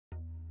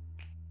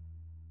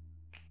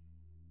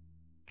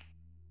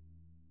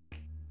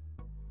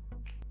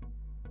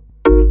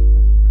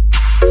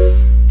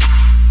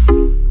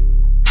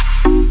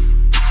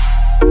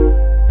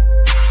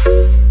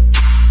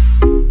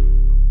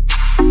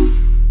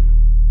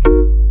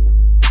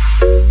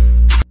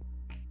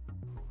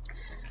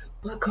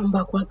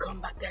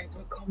Welcome back, guys.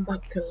 Welcome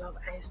back to Love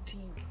Ice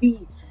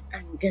TV.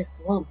 And guess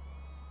what?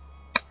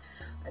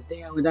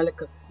 Today I would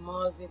like a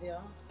small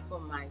video for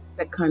my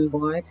second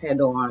boy. I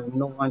don't want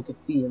no one to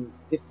feel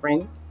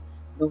different.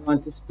 Don't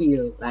want to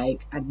feel like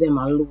I them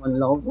alone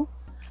love.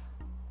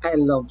 I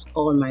loved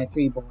all my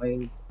three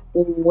boys.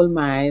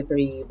 Okay?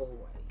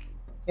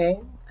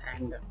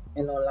 And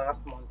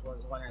last month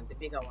was one of the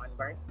bigger one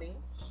birthday.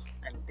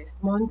 And this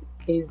month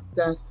is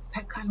the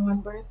second one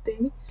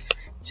birthday.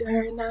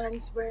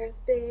 Jernan's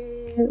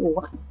birthday.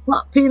 What's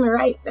popping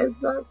right there?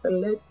 So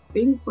let's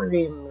sing for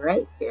him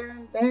right there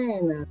and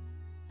then.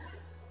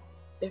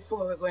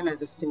 Before we're going to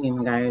the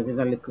singing, guys, there's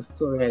a little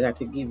story I got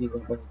to give you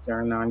about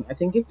Jernan. I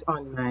think it's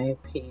on my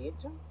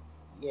page.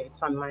 Yeah,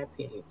 it's on my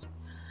page.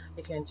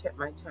 You can check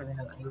my channel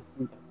and you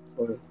see that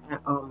story. I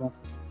almost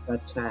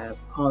that child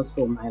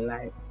also my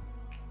life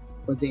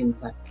within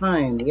that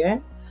time, yeah.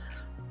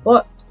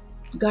 But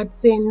God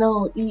say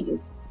no, he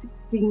is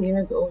 16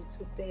 years old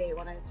today.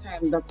 One at a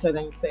time, doctor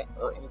them say,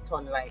 oh, he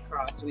turned like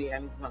crossway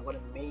and he's not going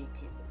to make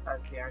it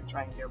because they are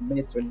trying their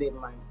best with them,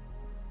 man.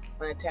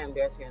 One at a time,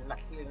 they're saying not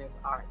feeling his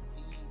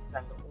heartbeats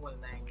and the whole 9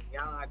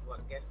 yards. Well,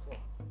 guess what?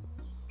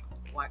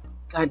 What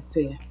God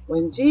say?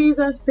 When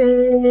Jesus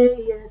say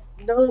yes,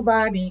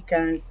 nobody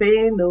can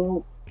say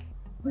no.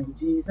 When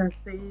Jesus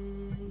say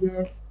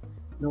yes,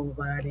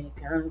 nobody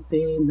can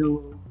say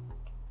no.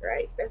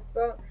 Right? That's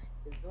what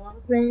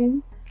I'm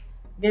saying.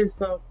 Yes,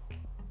 so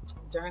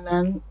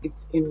Jernan,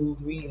 it's in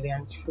really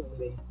and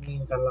truly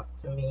means a lot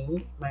to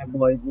me. My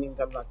boys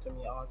means a lot to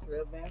me, all three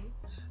of them.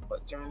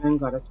 But Jernan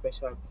got a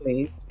special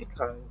place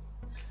because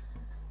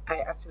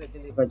I actually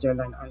delivered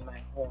Jernan on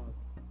my own.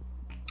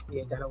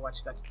 You gotta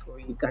watch that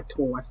story. You got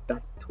to watch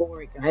that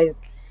story, guys.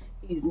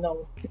 He's now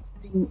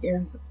 16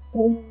 years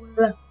old.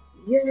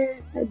 Yeah,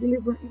 I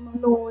delivered him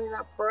alone in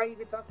a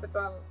private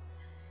hospital.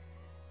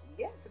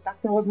 Yes, the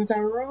doctor wasn't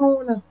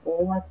around.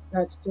 Watch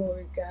that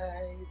story,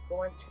 guys.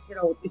 Go and check it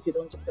out. If you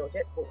don't check it out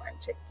yet, go and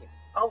check it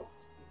out.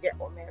 You get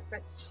what I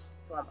say?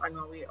 So I'm on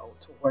my way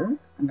out to work,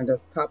 and I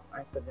just stop.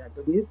 I said I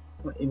do this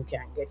so him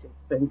can get it,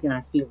 so him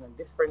can feel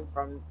different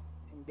from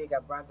his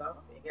bigger brother.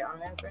 You get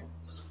what I say?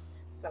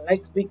 So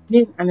let's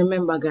begin. And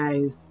remember,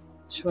 guys,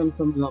 show him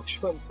some love,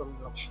 show him some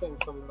love, show him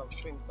some love,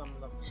 show him some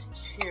love.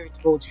 Share it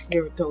out,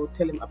 share it out.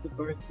 Tell him happy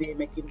birthday,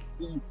 make him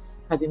see,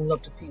 because him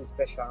love to feel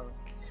special.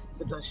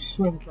 So just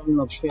show him some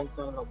love,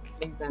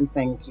 please and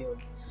thank you.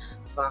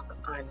 Back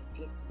on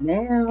it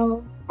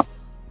now.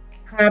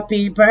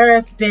 Happy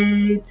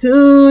birthday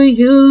to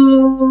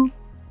you.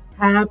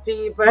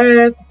 Happy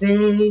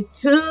birthday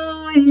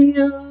to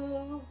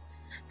you.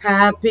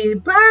 Happy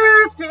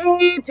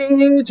birthday,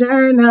 dear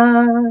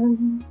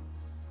Jernan.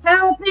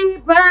 Happy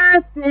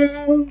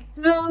birthday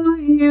to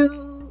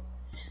you.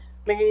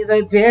 May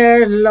the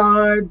dear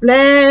Lord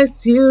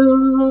bless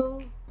you.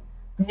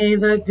 May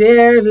the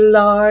dear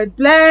Lord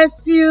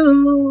bless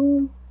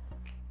you.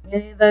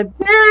 May the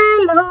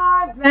dear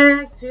Lord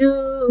bless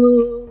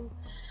you.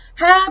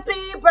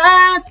 Happy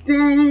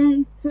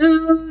birthday to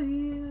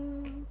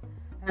you.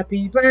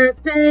 Happy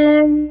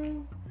birthday.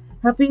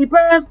 Happy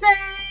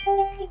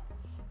birthday.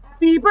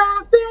 Happy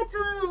birthday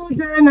to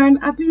Jernan.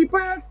 Happy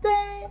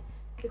birthday.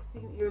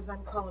 16 years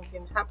and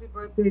counting. Happy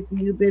birthday to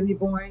you, baby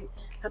boy.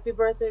 Happy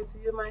birthday to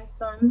you, my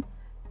son.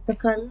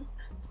 Second.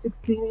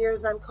 16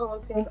 years and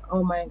counting.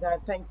 Oh my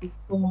God, thank you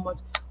so much.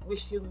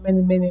 Wish you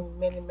many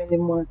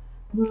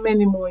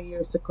more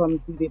years to come,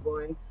 sweetie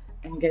boy.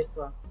 And guess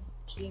what?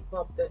 Keep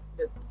up the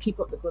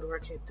good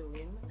work you're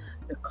doing,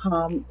 the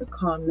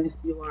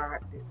calmness you are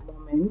at this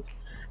moment,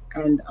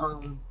 and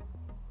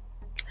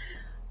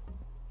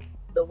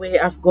the way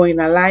of going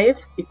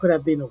alive, it could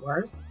have been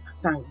worse.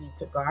 Thank be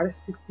to God.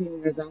 16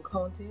 years and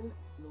counting,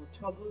 no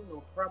trouble,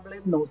 no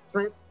problem, no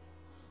stress,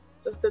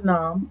 just the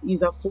norm.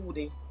 He's a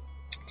foodie.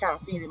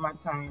 Can't feel him at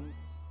times,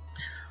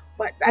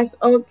 but that's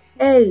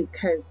okay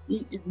because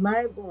he is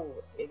my boo.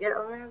 You get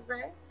what I'm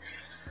saying?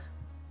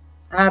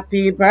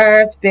 Happy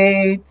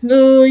birthday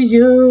to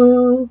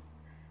you.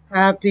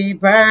 Happy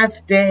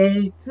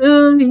birthday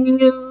to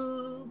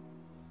you.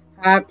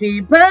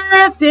 Happy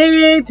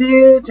birthday,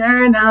 dear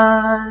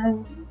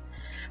Jernan.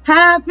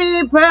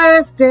 Happy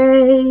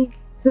birthday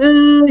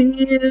to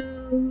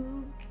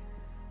you.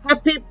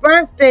 Happy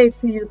birthday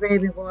to you,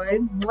 baby boy.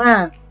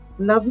 Mwah.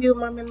 Love you,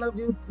 mommy. Love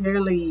you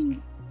dearly.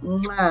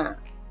 Mwah.